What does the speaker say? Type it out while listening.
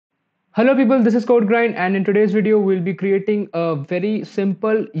Hello people, this is Code Grind, and in today's video we'll be creating a very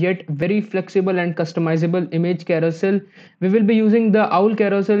simple yet very flexible and customizable image carousel. We will be using the Owl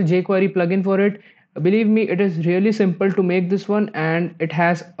Carousel jQuery plugin for it. Believe me, it is really simple to make this one and it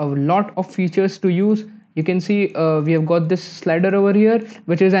has a lot of features to use. You can see we have got this slider over here,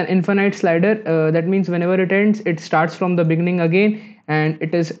 which is an infinite slider. That means whenever it ends, it starts from the beginning again, and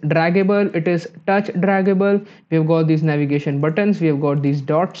it is draggable, it is touch draggable. We have got these navigation buttons, we have got these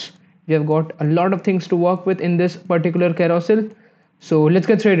dots, we have got a lot of things to work with in this particular carousel. So let's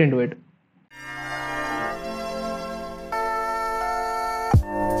get straight into it.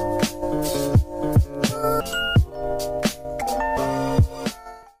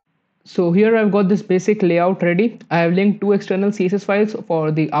 So here I've got this basic layout ready. I have linked two external CSS files for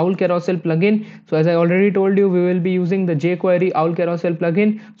the Owl Carousel plugin. So as I already told you, we will be using the jQuery Owl Carousel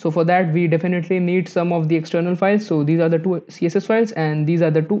plugin. So for that, we definitely need some of the external files. So these are the two CSS files and these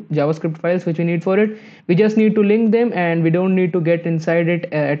are the two JavaScript files which we need for it. We just need to link them and we don't need to get inside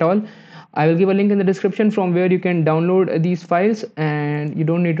it at all. I will give a link in the description from where you can download these files and you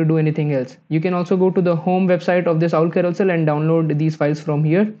don't need to do anything else. You can also go to the home website of this Owl Carousel and download these files from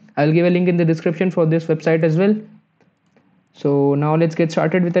here. I'll give a link in the description for this website as well. So now let's get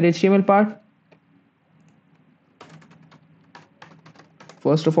started with the HTML part.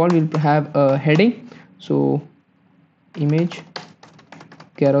 First of all, we'll have a heading. So image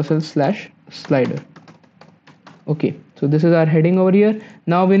carousel slash slider. Okay, so this is our heading over here.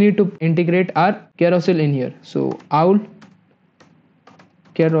 Now we need to integrate our carousel in here. So Owl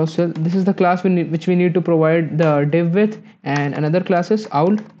Carousel, this is the class which we need to provide the div with, and another class is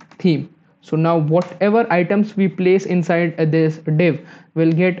Owl Theme. So now whatever items we place inside this div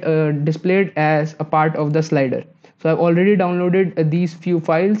will get displayed as a part of the slider. So I've already downloaded these few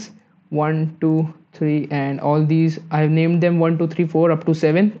files, 1 2 3, and all these I've named them 1 2 3 4 up to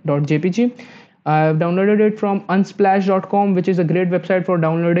 7.jpg. I've downloaded it from unsplash.com, which is a great website for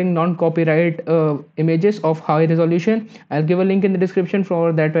downloading non-copyright images of high resolution. I'll give a link in the description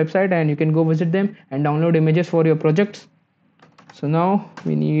for that website and you can go visit them and download images for your projects. So now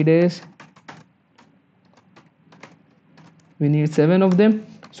we need 7 of them.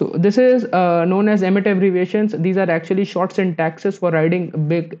 So this is known as emmet abbreviations. These are actually short syntaxes for writing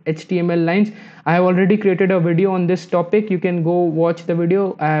big HTML lines. I have already created a video on this topic. You can go watch the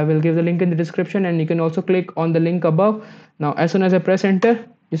video. I will give the link in the description and you can also click on the link above. Now as soon as I press enter,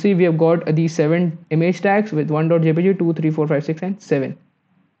 you see we have got these 7 image tags with 1.jpg, 2 3 4 5 6 and 7.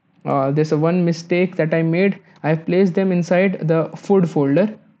 There's a one mistake that I made. I placed them inside the food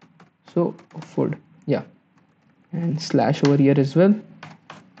folder. So food, yeah, and slash over here as well.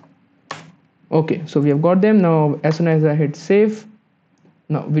 Okay, so we have got them. Now as soon as I hit save,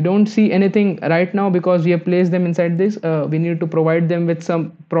 now we don't see anything right now because we have placed them inside this. We need to provide them with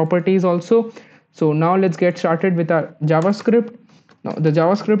some properties also. So now let's get started with our JavaScript. Now the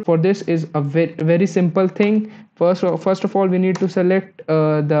JavaScript for this is a very simple thing. First of all, we need to select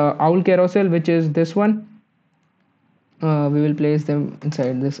the Owl Carousel, which is this one. We will place them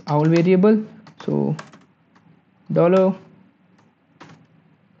inside this owl variable. So $.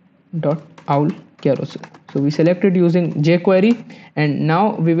 Owl carousel. So we select it using jQuery and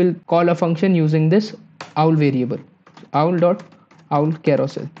now we will call a function using this owl variable, owl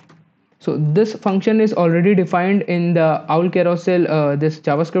carousel. So this function is already defined in the Owl Carousel this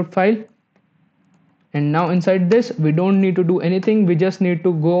JavaScript file, and now inside this we don't need to do anything. We just need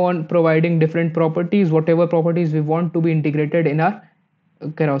to go on providing different properties, whatever properties we want to be integrated in our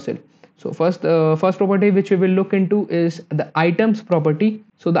carousel. So first property which we will look into is the items property.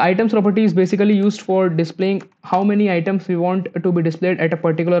 So the items property is basically used for displaying how many items we want to be displayed at a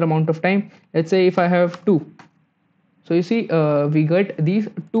particular amount of time. Let's say if I have 2. So you see we get these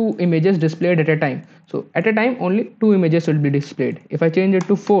 2 images displayed at a time. So at a time only 2 images will be displayed. If I change it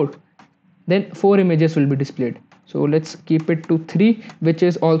to 4, then 4 images will be displayed. So let's keep it to 3, which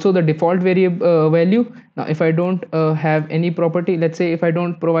is also the default variable value. Now if I don't have any property, let's say if I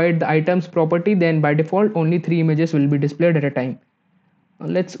don't provide the items property, then by default only 3 images will be displayed at a time.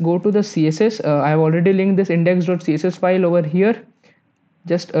 Let's go to the CSS. I have already linked this index.css file over here.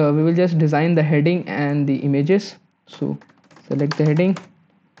 Just we will just design the heading and the images. So select the heading,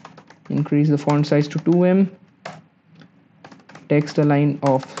 increase the font size to 2M, text align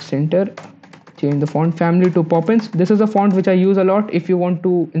off center, change the font family to Poppins. This is a font which I use a lot. If you want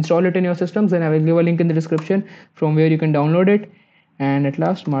to install it in your systems, then I will give a link in the description from where you can download it. And at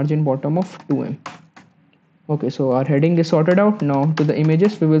last, margin bottom of 2M. Okay, so our heading is sorted out. Now to the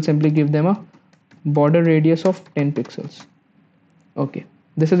images, we will simply give them a border radius of 10 pixels. Okay,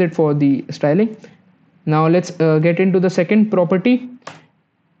 this is it for the styling. Now let's get into the second property.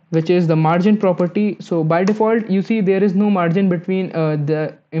 which is the margin property. So by default you see there is no margin between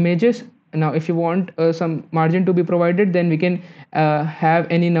the images. Now if you want some margin to be provided, then we can have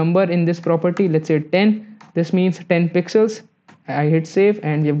any number in this property. Let's say 10. This means 10 pixels. I hit save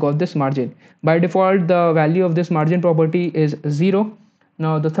and we've got this margin. By default the value of this margin property is 0.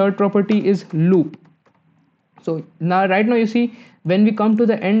 Now the third property is loop. So now right now you see when we come to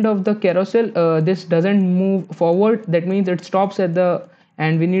the end of the carousel, this doesn't move forward. That means it stops at the,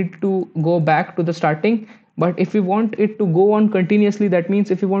 and we need to go back to the starting. But if we want it to go on continuously, that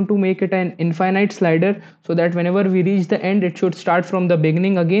means if you want to make it an infinite slider, so that whenever we reach the end it should start from the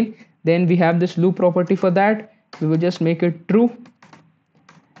beginning again, then we have this loop property for that. We will just make it true,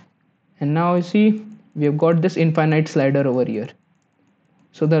 and now you see we have got this infinite slider over here.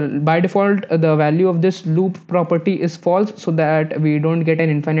 So by default the value of this loop property is false, so that we don't get an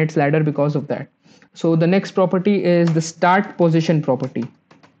infinite slider because of that. So the next property is the start position property.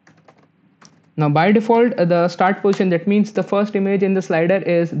 Now by default the start position, that means the first image in the slider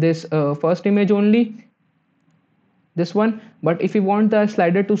is this first image only, this one. But if you want the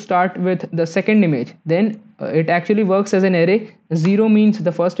slider to start with the second image, then it actually works as an array. 0 means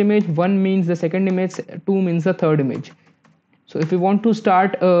the first image, 1 means the second image, 2 means the third image. So if we want to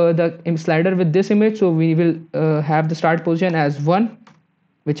start the slider with this image, so we will have the start position as 1,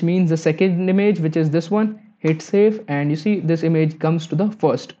 which means the second image, which is this one. Hit save and you see this image comes to the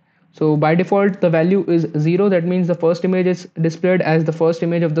first. So by default the value is 0. That means the first image is displayed as the first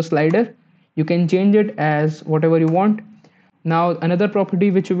image of the slider. You can change it as whatever you want. Now another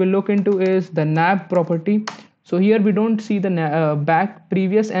property which we will look into is the nav property. So here we don't see the back,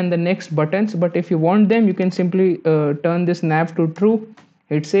 previous and the next buttons, but if you want them you can simply turn this nav to true,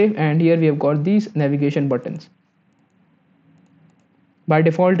 hit save, and here we have got these navigation buttons. By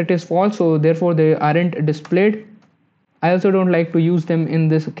default it is false, so therefore they aren't displayed. I also don't like to use them in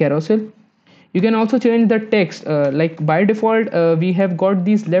this carousel. You can also change the text, like by default we have got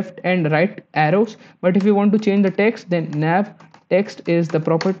these left and right arrows, but if you want to change the text, then nav text is the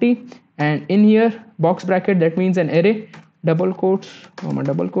property, and in here box bracket, that means an array, double quotes,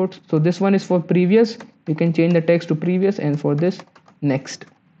 double quotes. So this one is for previous, you can change the text to previous, and for this next.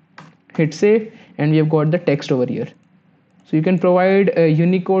 Hit save and we have got the text over here. So you can provide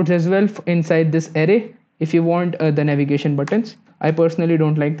unicodes as well inside this array if you want the navigation buttons. I personally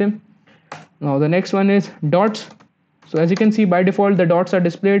don't like them. Now the next one is dots. So as you can see, by default the dots are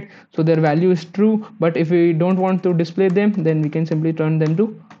displayed, so their value is true, but if we don't want to display them, then we can simply turn them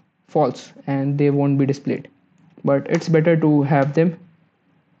to false and they won't be displayed, but it's better to have them.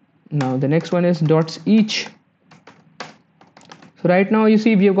 Now the next one is dots each. So right now you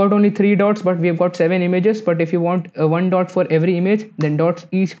see we have got only 3 dots, but we have got 7 images. But if you want 1 dot for every image, then dots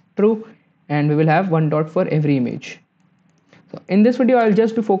each true, and we will have 1 dot for every image. So in this video I'll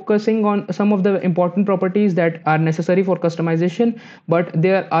just be focusing on some of the important properties that are necessary for customization, but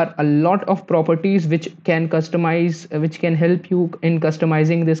there are a lot of properties which can help you in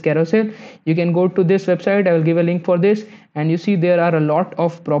customizing this carousel. You can go to this website, I will give a link for this, and you see there are a lot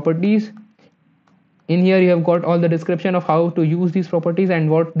of properties. In here you have got all the description of how to use these properties and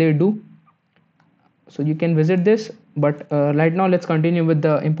what they do, so you can visit this. But right now let's continue with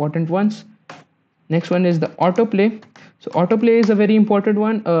the important ones. Next one is the autoplay. So autoplay is a very important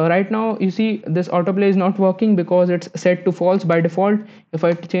one. Right now you see this autoplay is not working because it's set to false by default. If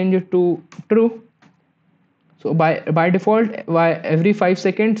I change it to true, so by default every 5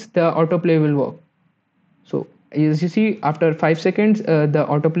 seconds the autoplay will work. So as you see, after 5 seconds the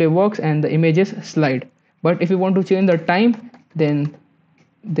autoplay works and the images slide. But if you want to change the time, then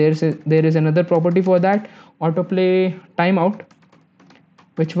there is another property for that, autoplay timeout,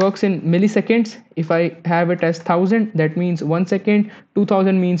 which works in milliseconds. If I have it as 1000, that means 1 second,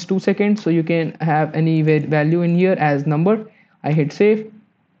 2000 means 2 seconds. So you can have any value in here as number. I hit save.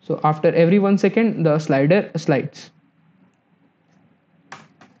 So after every 1 second the slider slides.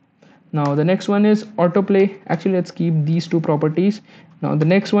 Now the next one is autoplay. Actually let's keep these 2 properties. Now the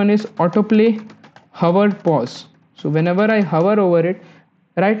next one is autoplay hover pause. So whenever I hover over it,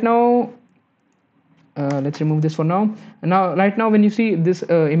 right now let's remove this for now. Now right now when you see this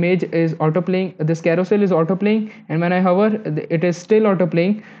image is autoplaying, this carousel is autoplaying, and when I hover it is still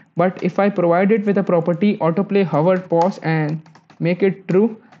autoplaying. But if I provide it with a property autoplay hover pause and make it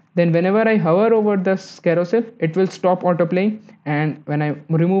true, then whenever I hover over this carousel it will stop autoplaying, and when I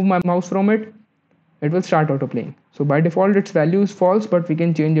remove my mouse from it, it will start autoplaying. So by default its value is false, but we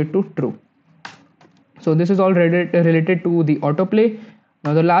can change it to true. So this is all related to the autoplay.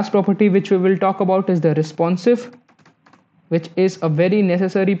 Now the last property which we will talk about is the responsive, which is a very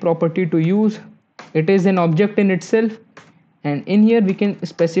necessary property to use. It is an object in itself, and in here we can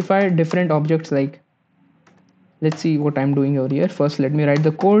specify different objects. Like, let's see what I'm doing over here. First let me write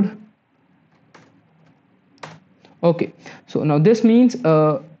the code. Okay, so now this means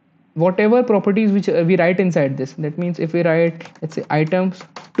whatever properties which we write inside this, that means if we write, let's say, items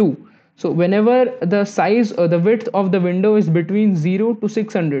 2, so whenever the size or the width of the window is between 0 to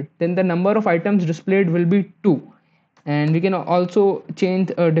 600, then the number of items displayed will be 2. And we can also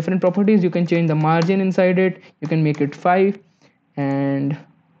change different properties. You can change the margin inside it, you can make it 5, and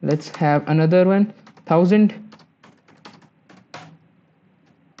let's have another one, 1000.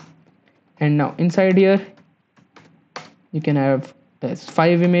 And now inside here you can have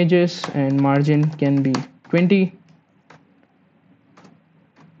 5 images and margin can be 20,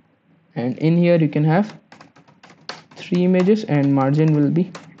 and in here you can have 3 images and margin will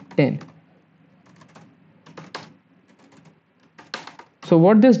be 10. So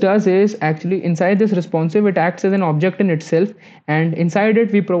what this does is, actually inside this responsive, it acts as an object in itself, and inside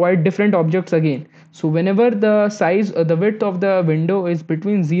it we provide different objects again. So whenever the size or the width of the window is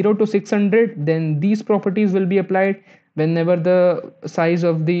between 0 to 600, then these properties will be applied. Whenever the size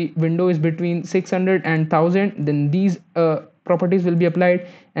of the window is between 600 and 1000, then these properties will be applied.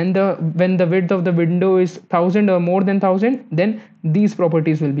 And when the width of the window is 1000 or more than 1000, then these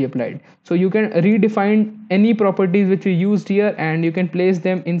properties will be applied. So you can redefine any properties which we used here and you can place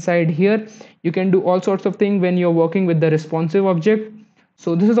them inside here. You can do all sorts of things when you're working with the responsive object.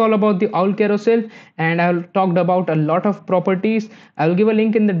 So this is all about the Owl Carousel, and I've talked about a lot of properties. I'll give a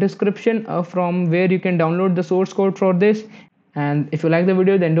link in the description from where you can download the source code for this. And if you like the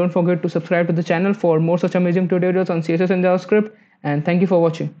video, then don't forget to subscribe to the channel for more such amazing tutorials on CSS and JavaScript. And thank you for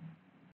watching.